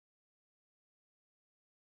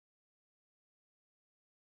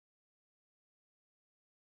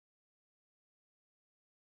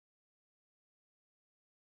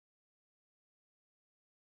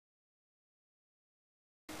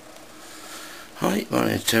Hi, my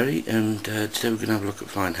name's Terry, and today we're going to have a look at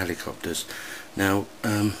flying helicopters. Now,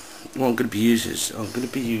 what I'm going to be using is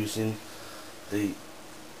the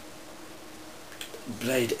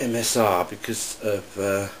Blade-MSR because of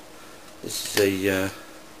this is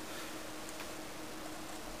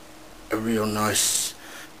a real nice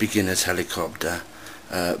beginner's helicopter,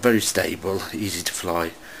 very stable, easy to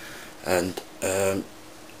fly, and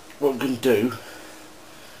what I'm going to do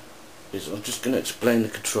is I'm just going to explain the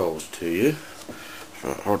controls to you.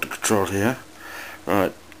 So hold the control here.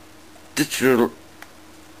 Right, digital,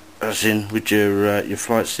 as in with your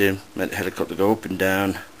flight sim, make the helicopter go up and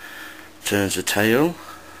down, turns the tail,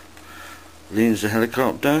 leans the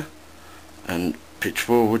helicopter, and pitch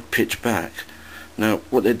forward, pitch back. Now,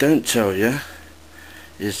 what they don't tell you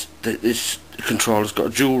is that this controller's got a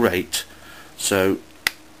dual rate. So,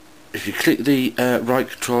 if you click the right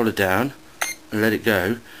controller down and let it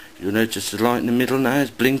go, you'll notice the light in the middle now is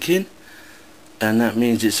blinking, and that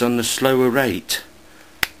means it's on the slower rate.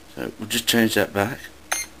 So we'll just change that back,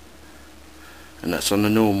 and that's on the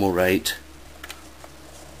normal rate.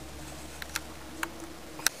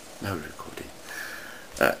 No recording.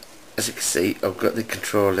 As you can see, I've got the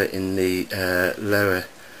controller in the lower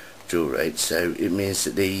dual rate, so it means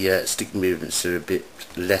that the stick movements are a bit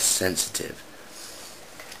less sensitive.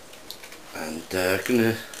 And I'm going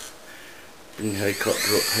to bring the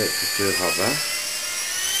helicopter up, hopefully to a hover.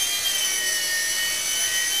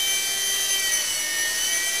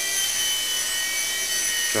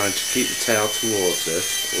 Trying to keep the tail towards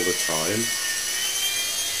us all the time,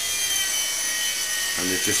 and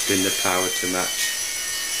adjusting the power to match.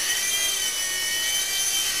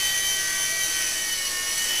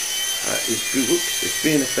 It's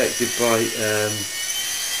being affected by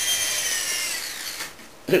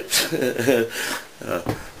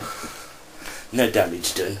no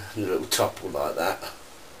damage done, a little topple like that.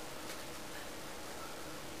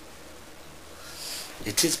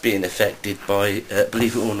 It is being affected by,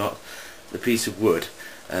 believe it or not, the piece of wood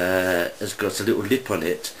has got a little lip on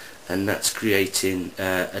it, and that's creating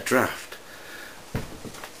a draft.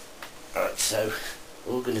 Alright, so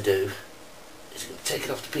all we're going to do is going to take it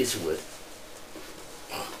off the piece of wood,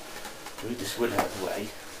 move this wood out of the way,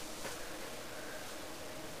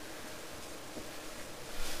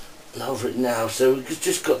 and over it now. So we've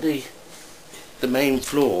just got the main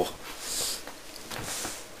floor.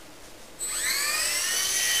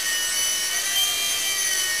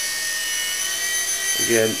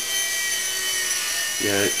 Again,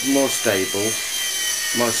 yeah, more stable.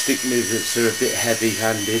 My stick movements are a bit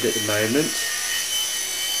heavy-handed at the moment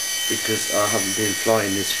because I haven't been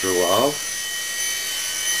flying this for a while.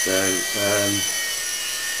 So,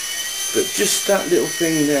 but just that little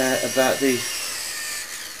thing there about the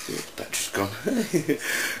battery's gone.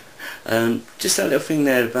 Just that little thing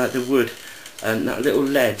there about the wood and that little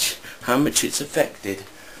ledge, how much it's affected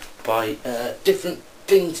by different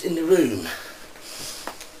things in the room.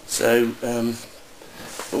 So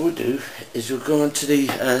what we'll do is we'll go onto the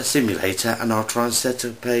simulator, and I'll try and set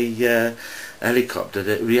up a helicopter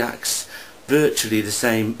that reacts virtually the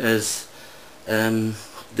same as the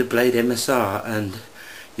Blade-MSR, and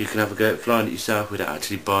you can have a go at flying it yourself without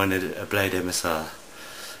actually buying a Blade-MSR.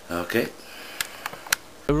 Okay.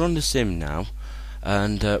 We're on the sim now,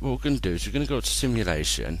 and what we're going to do is we're going to go to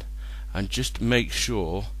simulation and just make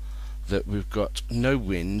sure that we've got no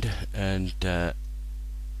wind and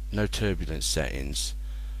no turbulence settings.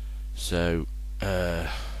 So we'll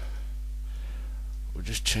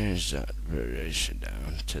just change that variation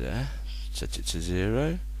down to there, set it to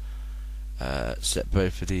 0, set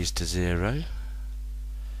both of these to 0.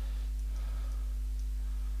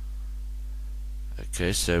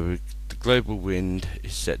 Okay, so the global wind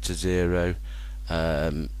is set to 0,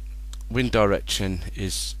 wind direction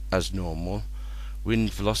is as normal,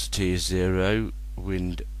 wind velocity is 0,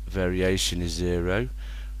 wind variation is 0,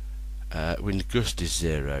 wind gust is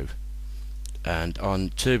 0, and on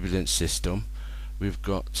turbulence system we've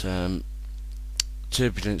got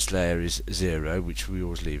turbulence layer is 0, which we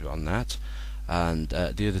always leave it on that, and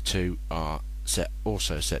the other two are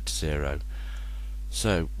also set to 0.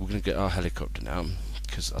 So we're going to get our helicopter now,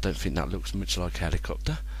 because I don't think that looks much like a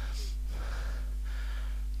helicopter.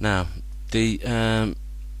 Now the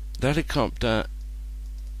helicopter,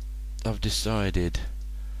 I've decided,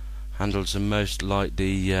 handles are most like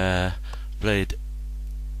the Blade-MSR.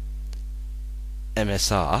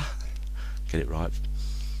 Get it right.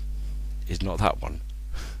 Is not that one.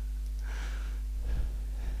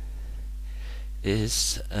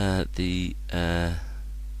 Is the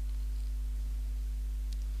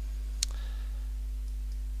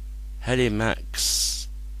Helimax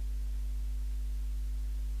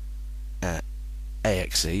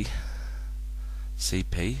AXE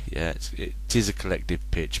CP. Yeah, it is a collective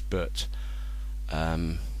pitch, but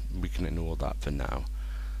we can ignore that for now.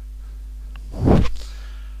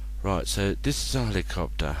 Right, so this is a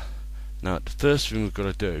helicopter. Now the first thing we've got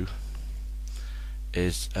to do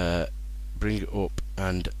is bring it up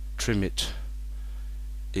and trim it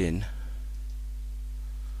in.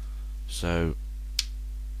 So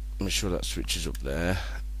make sure that switch is up there.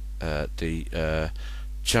 The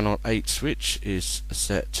channel 8 switch is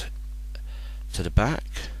set to the back.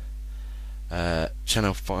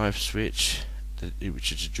 Channel 5 switch,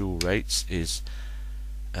 which is the dual rates, is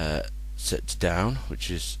set to down,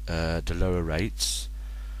 which is the lower rates.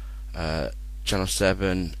 Channel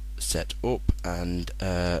 7 set up, and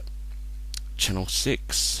channel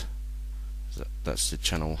 6, that's the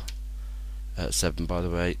channel 7 by the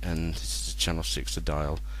way, and this is the channel 6, the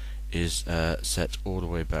dial is set all the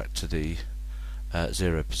way back to the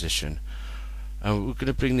 0 position. And we're going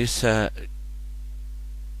to bring this power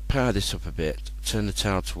this up a bit, turn the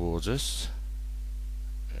tail towards us.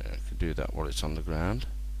 I can do that while it's on the ground,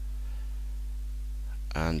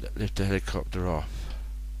 and lift the helicopter off.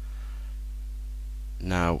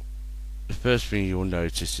 Now the first thing you'll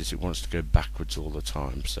notice is it wants to go backwards all the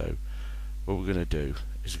time, so what we're going to do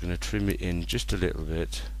is we're going to trim it in just a little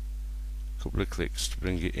bit, a couple of clicks to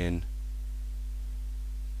bring it in,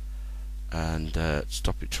 and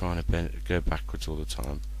stop it trying to go backwards all the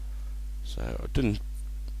time. So I've done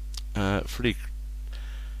 3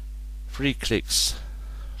 clicks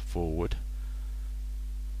forward,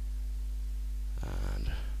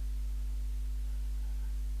 and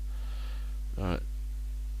right.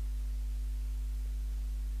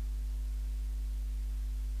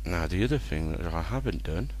 Now the other thing that I haven't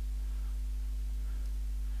done,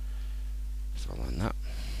 so on that,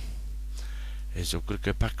 is I've got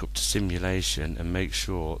to go back up to simulation and make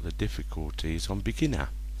sure the difficulty is on beginner.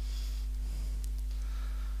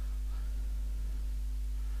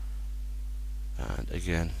 And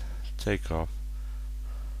again, take off.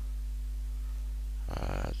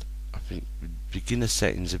 I think beginner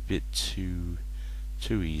settings a bit too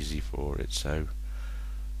easy for it, so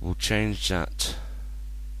we'll change that.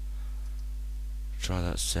 Try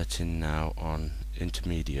that setting now on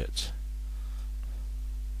intermediate,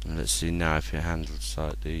 and let's see now if it handles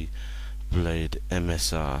like the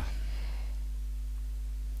Blade-MSR.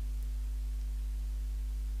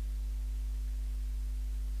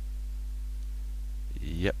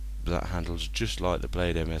 Yep, that handles just like the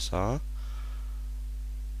Blade-MSR.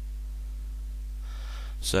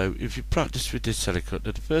 So if you practice with this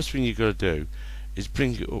helicopter, the first thing you've got to do is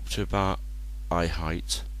bring it up to about eye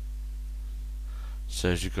height, so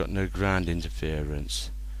as you've got no ground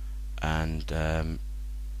interference, and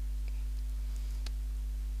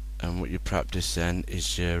what you practice then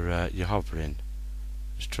is your hovering.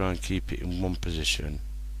 Just try and keep it in one position,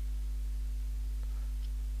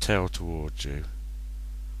 tail towards you,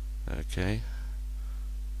 okay,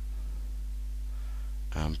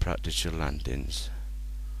 and practice your landings.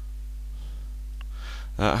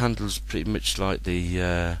 That handles pretty much like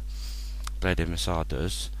the Blade-MSR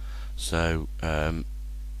does. So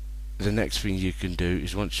the next thing you can do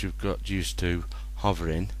is, once you've got used to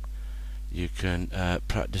hovering, you can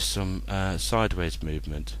practice some sideways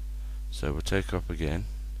movement. So we'll take off again,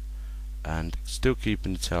 and still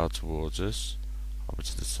keeping the tail towards us, over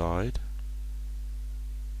to the side,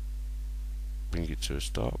 bring it to a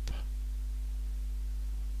stop,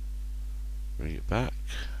 bring it back.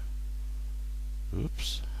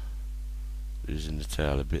 Oops, losing the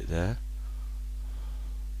tail a bit there.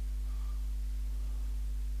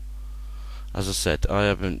 As I said, I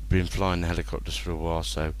haven't been flying the helicopters for a while,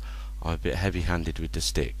 so I'm a bit heavy-handed with the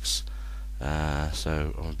sticks,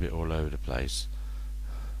 so I'm a bit all over the place.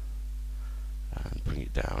 And bring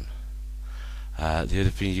it down. The other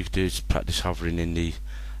thing you can do is practice hovering in the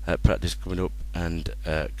practice coming up and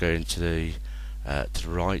going to the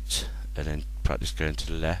right, and then practice going to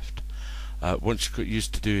the left. Once you've got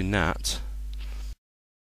used to doing that,